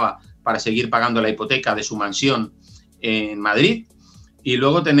deseaba para seguir pagando la hipoteca de su mansión en Madrid. Y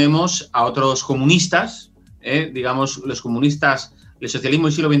luego tenemos a otros comunistas, digamos, los comunistas del socialismo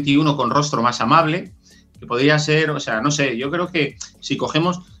del siglo XXI con rostro más amable, que podría ser, o sea, no sé, yo creo que si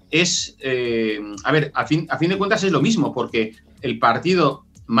cogemos a ver, a fin de cuentas es lo mismo, porque el partido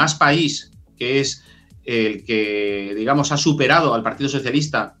Más País, que es el que, digamos, ha superado al Partido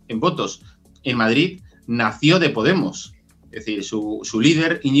Socialista en votos en Madrid, nació de Podemos. Es decir, su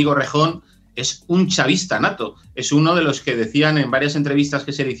líder, Íñigo Rejón, es un chavista nato. Es uno de los que decían en varias entrevistas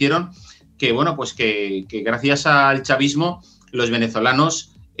que se le hicieron que, bueno, pues que gracias al chavismo los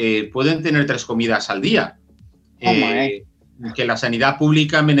venezolanos pueden tener 3 comidas al día. Que la sanidad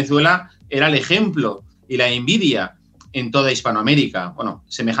pública en Venezuela era el ejemplo y la envidia en toda Hispanoamérica. Bueno,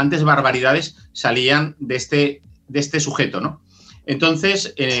 semejantes barbaridades salían de este sujeto, ¿no?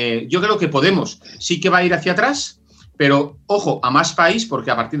 Entonces, yo creo que Podemos sí que va a ir hacia atrás, pero ojo a Más País, porque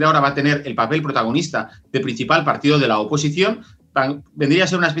a partir de ahora va a tener el papel protagonista de principal partido de la oposición. Vendría a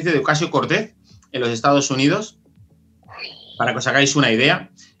ser una especie de Ocasio-Cortez en los Estados Unidos, para que os hagáis una idea.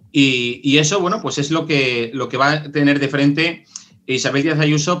 Y eso, bueno, pues es lo que va a tener de frente Isabel Díaz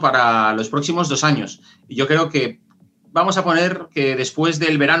Ayuso para los próximos 2 años. Y yo creo que vamos a poner que después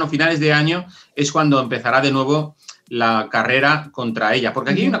del verano, finales de año, es cuando empezará de nuevo la carrera contra ella.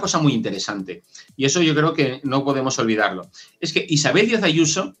 Porque aquí hay una cosa muy interesante, y eso yo creo que no podemos olvidarlo. Es que Isabel Díaz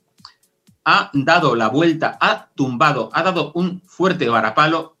Ayuso ha dado la vuelta, ha dado un fuerte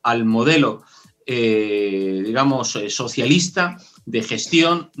varapalo al modelo, digamos, socialista de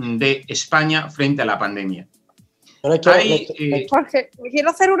gestión de España frente a la pandemia. Jorge,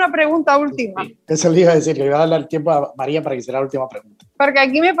 quiero hacer una pregunta última. Sí. Eso le iba a decir, le iba a dar el tiempo a María para que hiciera la última pregunta. Porque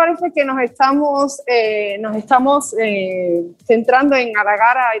aquí me parece que nos estamos centrando en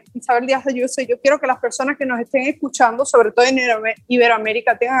halagar a Isabel Díaz Ayuso, y yo quiero que las personas que nos estén escuchando, sobre todo en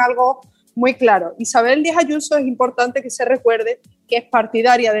Iberoamérica, tengan algo muy claro. Isabel Díaz Ayuso, es importante que se recuerde que es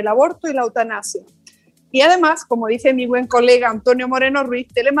partidaria del aborto y la eutanasia. Y además, como dice mi buen colega Antonio Moreno Ruiz,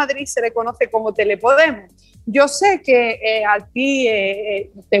 Telemadrid se le conoce como Telepodemos. Yo sé que a ti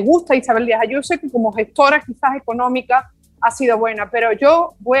te gusta Isabel Díaz Ayuso, que como gestora quizás económica ha sido buena, pero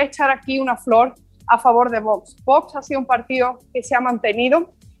yo voy a echar aquí una flor a favor de Vox. Vox ha sido un partido que se ha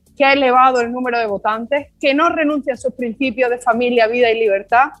mantenido, que ha elevado el número de votantes, que no renuncia a sus principios de familia, vida y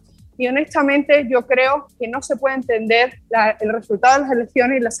libertad. Y honestamente yo creo que no se puede entender el resultado de las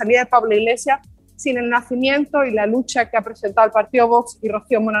elecciones y la salida de Pablo Iglesias sin el nacimiento y la lucha que ha presentado el partido Vox y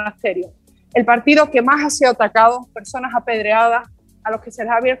Rocío Monasterio. El partido que más ha sido atacado, personas apedreadas, a los que se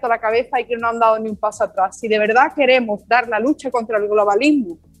les ha abierto la cabeza y que no han dado ni un paso atrás. Si de verdad queremos dar la lucha contra el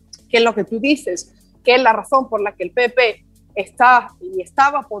globalismo, que es lo que tú dices, que es la razón por la que el PP está y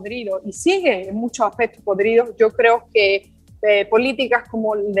estaba podrido y sigue en muchos aspectos podrido, yo creo que políticas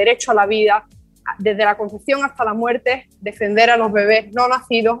como el derecho a la vida, desde la concepción hasta la muerte, defender a los bebés no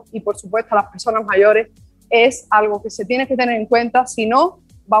nacidos y por supuesto a las personas mayores, es algo que se tiene que tener en cuenta. Si no,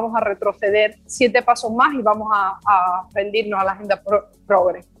 vamos a retroceder 7 pasos más y vamos a rendirnos a la agenda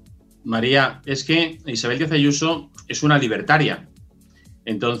progre. María, es que Isabel Díaz Ayuso es una libertaria.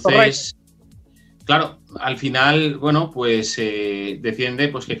 Entonces, correcto. Claro, al final, bueno, pues defiende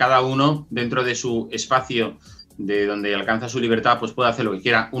pues que cada uno dentro de su espacio de donde alcanza su libertad, pues puede hacer lo que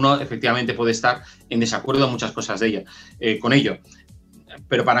quiera. Uno efectivamente puede estar en desacuerdo en muchas cosas de ella, con ello.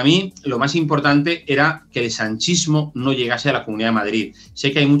 Pero para mí lo más importante era que el sanchismo no llegase a la Comunidad de Madrid.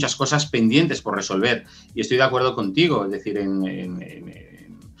 Sé que hay muchas cosas pendientes por resolver y estoy de acuerdo contigo, es decir,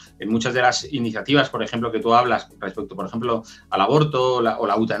 en muchas de las iniciativas, por ejemplo, que tú hablas respecto, por ejemplo, al aborto o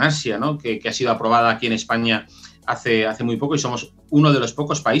la eutanasia, ¿no? que ha sido aprobada aquí en España hace muy poco y somos uno de los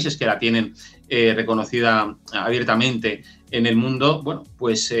pocos países que la tienen reconocida abiertamente en el mundo. Bueno,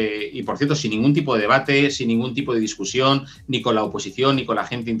 pues, y por cierto, sin ningún tipo de debate, sin ningún tipo de discusión, ni con la oposición, ni con la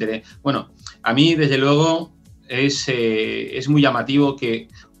gente Bueno, a mí, desde luego, es muy llamativo que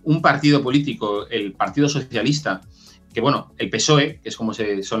un partido político, el Partido Socialista, que bueno, el PSOE, que es como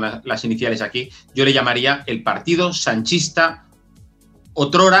son las iniciales aquí, yo le llamaría el Partido Sanchista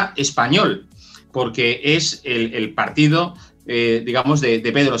otrora español, porque es el partido, digamos, de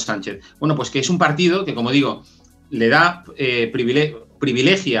Pedro Sánchez. Bueno, pues que es un partido que, como digo, le da,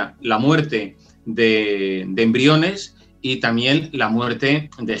 privilegia la muerte de embriones y también la muerte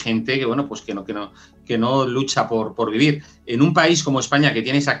de gente que, bueno, pues que no lucha por vivir. En un país como España, que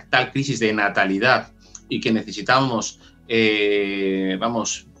tiene esa tal crisis de natalidad y que necesitamos,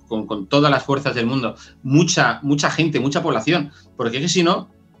 vamos, con todas las fuerzas del mundo, mucha gente, mucha población, porque es que si no,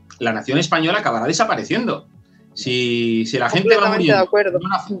 la nación española acabará desapareciendo. Si la gente va muriendo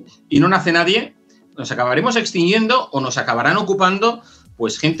y no nace nadie, nos acabaremos extinguiendo o nos acabarán ocupando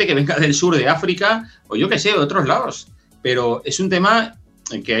pues gente que venga del sur de África o yo que sé, de otros lados. Pero es un tema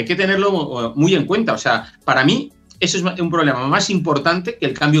que hay que tenerlo muy en cuenta. O sea, para mí eso es un problema más importante que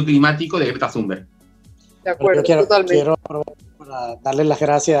el cambio climático de Greta Thunberg. De acuerdo, totalmente. Quiero darle las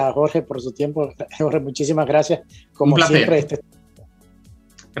gracias a Jorge por su tiempo. Jorge, muchísimas gracias. Como un placer. Siempre,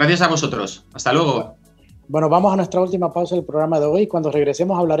 Gracias a vosotros. Hasta luego. Bueno, vamos a nuestra última pausa del programa de hoy. Cuando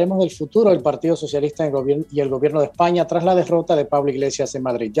regresemos hablaremos del futuro del Partido Socialista y el gobierno de España tras la derrota de Pablo Iglesias en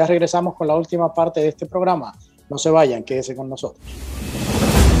Madrid. Ya regresamos con la última parte de este programa. No se vayan, quédense con nosotros.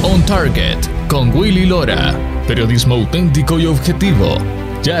 On Target con Willy Lora. Periodismo auténtico y objetivo.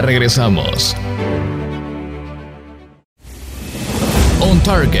 Ya regresamos. On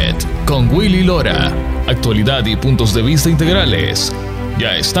Target con Willy Lora. Actualidad y puntos de vista integrales.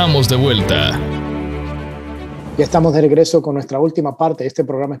 Ya estamos de vuelta. Ya estamos de regreso con nuestra última parte de este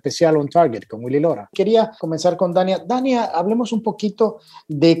programa especial On Target con Willy Lora. Quería comenzar con Dania. Dania, hablemos un poquito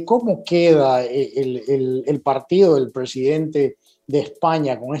de cómo queda el partido del presidente de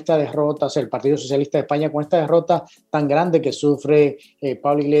España con esta derrota, o sea, el Partido Socialista de España con esta derrota tan grande que sufre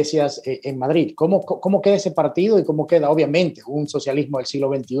Pablo Iglesias en Madrid. ¿Cómo queda ese partido y cómo queda, obviamente, un socialismo del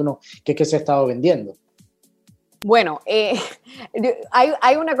siglo XXI que se ha estado vendiendo? Bueno,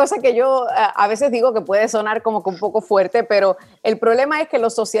 hay una cosa que yo a veces digo que puede sonar como que un poco fuerte, pero el problema es que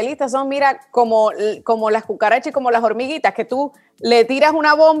los socialistas son, mira, como las cucarachas y como las hormiguitas, que tú le tiras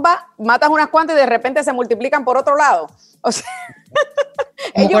una bomba, matas unas cuantas y de repente se multiplican por otro lado. O sea,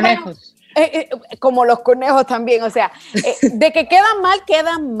 como conejos. Como los conejos también, o sea, de que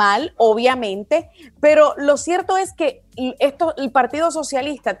quedan mal, obviamente, pero lo cierto es que el Partido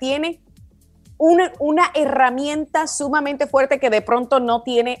Socialista tiene una herramienta sumamente fuerte que de pronto no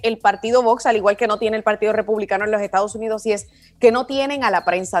tiene el partido Vox, al igual que no tiene el Partido Republicano en los Estados Unidos, y es que no tienen a la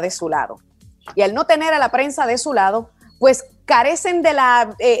prensa de su lado. Y al no tener a la prensa de su lado, pues carecen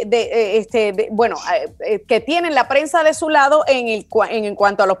que tienen la prensa de su lado en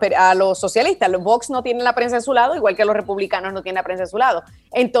cuanto a los socialistas. Los Vox no tienen la prensa de su lado, igual que los republicanos no tienen la prensa de su lado.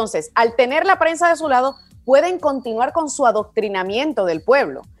 Entonces, al tener la prensa de su lado, pueden continuar con su adoctrinamiento del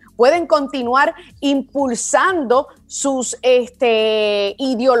pueblo. Pueden continuar impulsando sus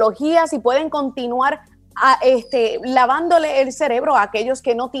ideologías y pueden continuar lavándole el cerebro a aquellos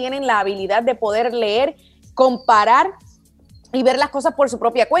que no tienen la habilidad de poder leer, comparar y ver las cosas por su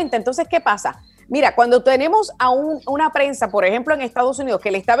propia cuenta. Entonces, ¿qué pasa? Mira, cuando tenemos a una prensa, por ejemplo, en Estados Unidos,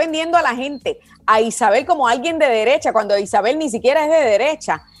 que le está vendiendo a la gente a Isabel como alguien de derecha, cuando Isabel ni siquiera es de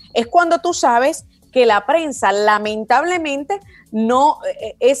derecha, es cuando tú sabes que la prensa, lamentablemente, no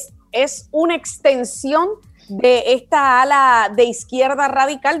es una extensión de esta ala de izquierda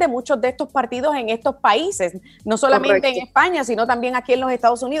radical de muchos de estos partidos en estos países, no solamente en España, sino también aquí en los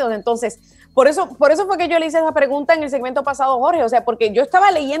Estados Unidos. Entonces, por eso fue que yo le hice esa pregunta en el segmento pasado, Jorge, o sea, porque yo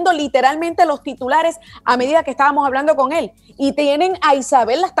estaba leyendo literalmente los titulares a medida que estábamos hablando con él, y tienen a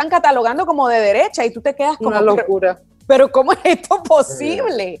Isabel, la están catalogando como de derecha, y tú te quedas como... Una locura. Pero ¿cómo es esto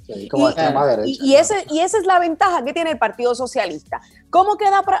posible? Sí, como extrema derecha. Y esa es la ventaja que tiene el Partido Socialista. ¿Cómo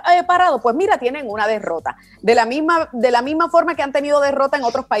queda parado? Pues mira, tienen una derrota. De la misma forma que han tenido derrota en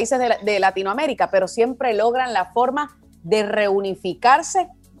otros países de Latinoamérica, pero siempre logran la forma de reunificarse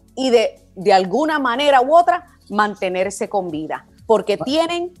y de alguna manera u otra mantenerse con vida, porque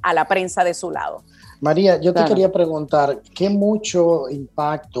tienen a la prensa de su lado. María, yo te quería preguntar, ¿qué mucho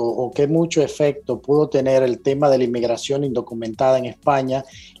impacto o qué mucho efecto pudo tener el tema de la inmigración indocumentada en España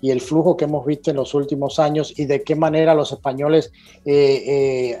y el flujo que hemos visto en los últimos años y de qué manera los españoles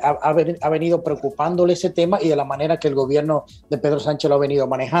ha venido preocupándole ese tema y de la manera que el gobierno de Pedro Sánchez lo ha venido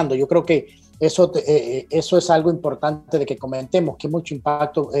manejando? Yo creo que eso es algo importante de que comentemos, qué mucho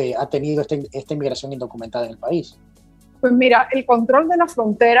impacto ha tenido esta inmigración indocumentada en el país. Pues mira, el control de las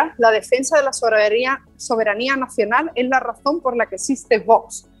fronteras, la defensa de la soberanía nacional es la razón por la que existe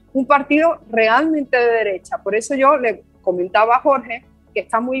Vox, un partido realmente de derecha. Por eso yo le comentaba a Jorge que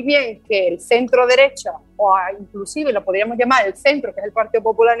está muy bien que el centro derecha, o inclusive lo podríamos llamar el centro, que es el Partido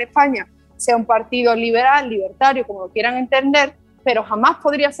Popular en España, sea un partido liberal, libertario, como lo quieran entender, pero jamás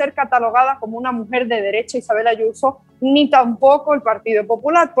podría ser catalogada como una mujer de derecha Isabel Ayuso, ni tampoco el Partido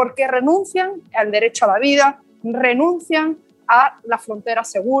Popular, porque renuncian al derecho a la vida, renuncian a la frontera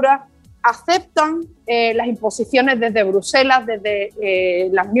segura, aceptan las imposiciones desde Bruselas, desde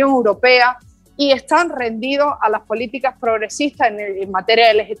la Unión Europea, y están rendidos a las políticas progresistas en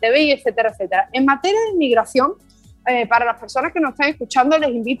materia LGTBI, etcétera, etcétera. En materia de inmigración, para las personas que nos están escuchando, les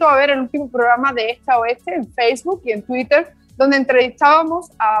invito a ver el último programa de Este a Oeste en Facebook y en Twitter, donde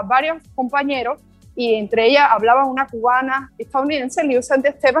entrevistábamos a varios compañeros y entre ellas hablaba una cubana estadounidense, Liu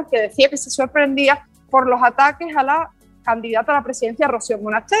Santiesteban, que decía que se sorprendía por los ataques a la candidata a la presidencia Rocío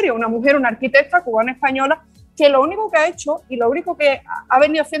Monasterio, una mujer, una arquitecta cubana-española, que lo único que ha hecho y lo único que ha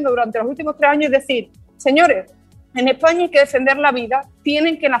venido haciendo durante los últimos 3 años es decir, señores, en España hay que defender la vida,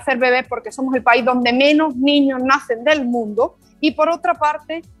 tienen que nacer bebés porque somos el país donde menos niños nacen del mundo, y por otra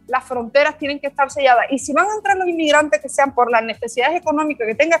parte, las fronteras tienen que estar selladas. Y si van a entrar los inmigrantes, que sean por las necesidades económicas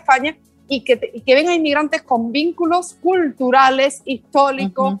que tenga España y que vengan inmigrantes con vínculos culturales,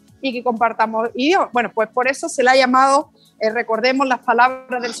 históricos, y que compartamos idiomas. Bueno, pues por eso se le ha llamado, recordemos las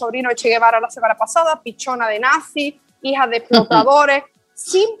palabras del sobrino de Che Guevara la semana pasada, pichona de nazi, hija de explotadores,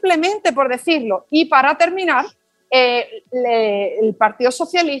 simplemente por decirlo. Y para terminar, el Partido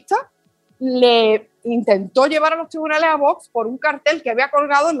Socialista le intentó llevar a los tribunales a Vox por un cartel que había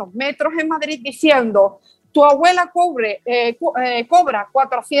colgado en los metros en Madrid diciendo: tu abuela cobra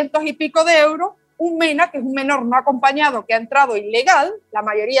 400 y pico de euros, un MENA, que es un menor no acompañado que ha entrado ilegal, la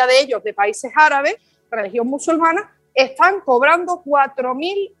mayoría de ellos de países árabes, religión musulmana, están cobrando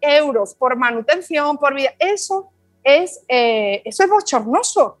 4.000 euros por manutención, por vida. Eso es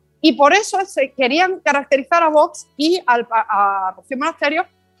bochornoso. Y por eso se querían caracterizar a Vox y a Rocío Monasterio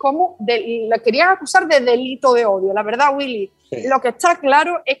como la querían acusar de delito de odio. La verdad, Willy, sí. Lo que está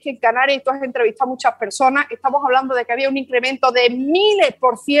claro es que en Canarias, y tú has entrevistado a muchas personas, estamos hablando de que había un incremento de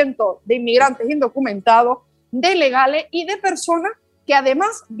 1000% de inmigrantes indocumentados, de ilegales y de personas que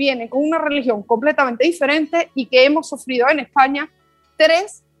además vienen con una religión completamente diferente y que hemos sufrido en España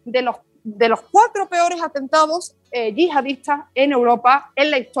 3 de los 4 peores atentados yihadistas en Europa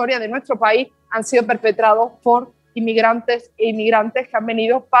en la historia de nuestro país han sido perpetrados por inmigrantes e inmigrantes que han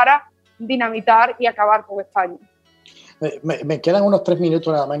venido para dinamitar y acabar con España. Me quedan unos 3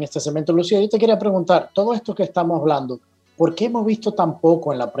 minutos nada más en este segmento. Lucía, yo te quería preguntar, todo esto que estamos hablando, ¿por qué hemos visto tan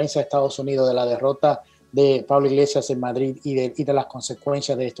poco en la prensa de Estados Unidos de la derrota de Pablo Iglesias en Madrid y de las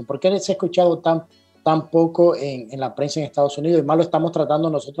consecuencias de esto? ¿Por qué se ha escuchado tan poco en la prensa en Estados Unidos? Y más lo estamos tratando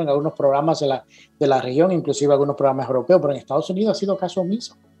nosotros en algunos programas de la región, inclusive algunos programas europeos, pero en Estados Unidos ha sido caso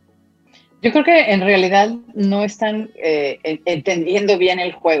omiso. Yo creo que en realidad no están entendiendo bien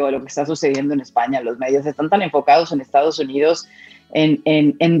el juego de lo que está sucediendo en España. Los medios están tan enfocados en Estados Unidos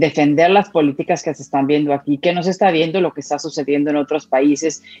en defender las políticas que se están viendo aquí, que no se está viendo lo que está sucediendo en otros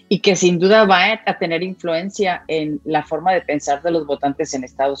países y que sin duda va a tener influencia en la forma de pensar de los votantes en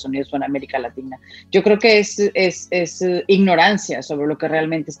Estados Unidos o en América Latina. Yo creo que es ignorancia sobre lo que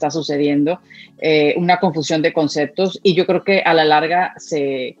realmente está sucediendo, una confusión de conceptos, y yo creo que a la larga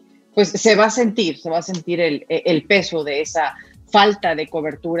se va a sentir el peso de esa falta de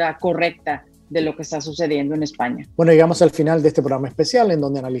cobertura correcta de lo que está sucediendo en España. Bueno, llegamos al final de este programa especial en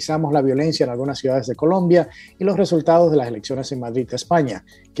donde analizamos la violencia en algunas ciudades de Colombia y los resultados de las elecciones en Madrid, España.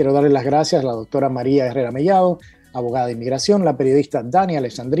 Quiero darle las gracias a la doctora María Herrera Mellado, abogada de inmigración, la periodista Dani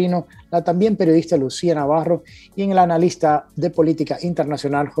Alessandrino, la también periodista Lucía Navarro y en el analista de política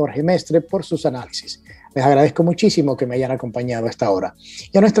internacional Jorge Mestre por sus análisis. Les agradezco muchísimo que me hayan acompañado a esta hora.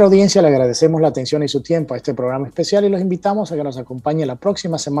 Y a nuestra audiencia le agradecemos la atención y su tiempo a este programa especial y los invitamos a que nos acompañe la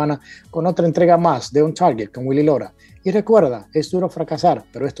próxima semana con otra entrega más de On Target con Willy Lora. Y recuerda, es duro fracasar,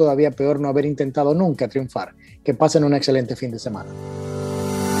 pero es todavía peor no haber intentado nunca triunfar. Que pasen un excelente fin de semana.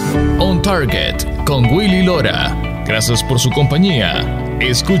 On Target con Willy Lora. Gracias por su compañía.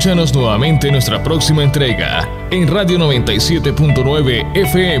 Escúchanos nuevamente en nuestra próxima entrega en Radio 97.9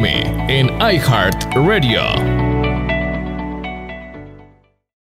 FM en iHeartRadio.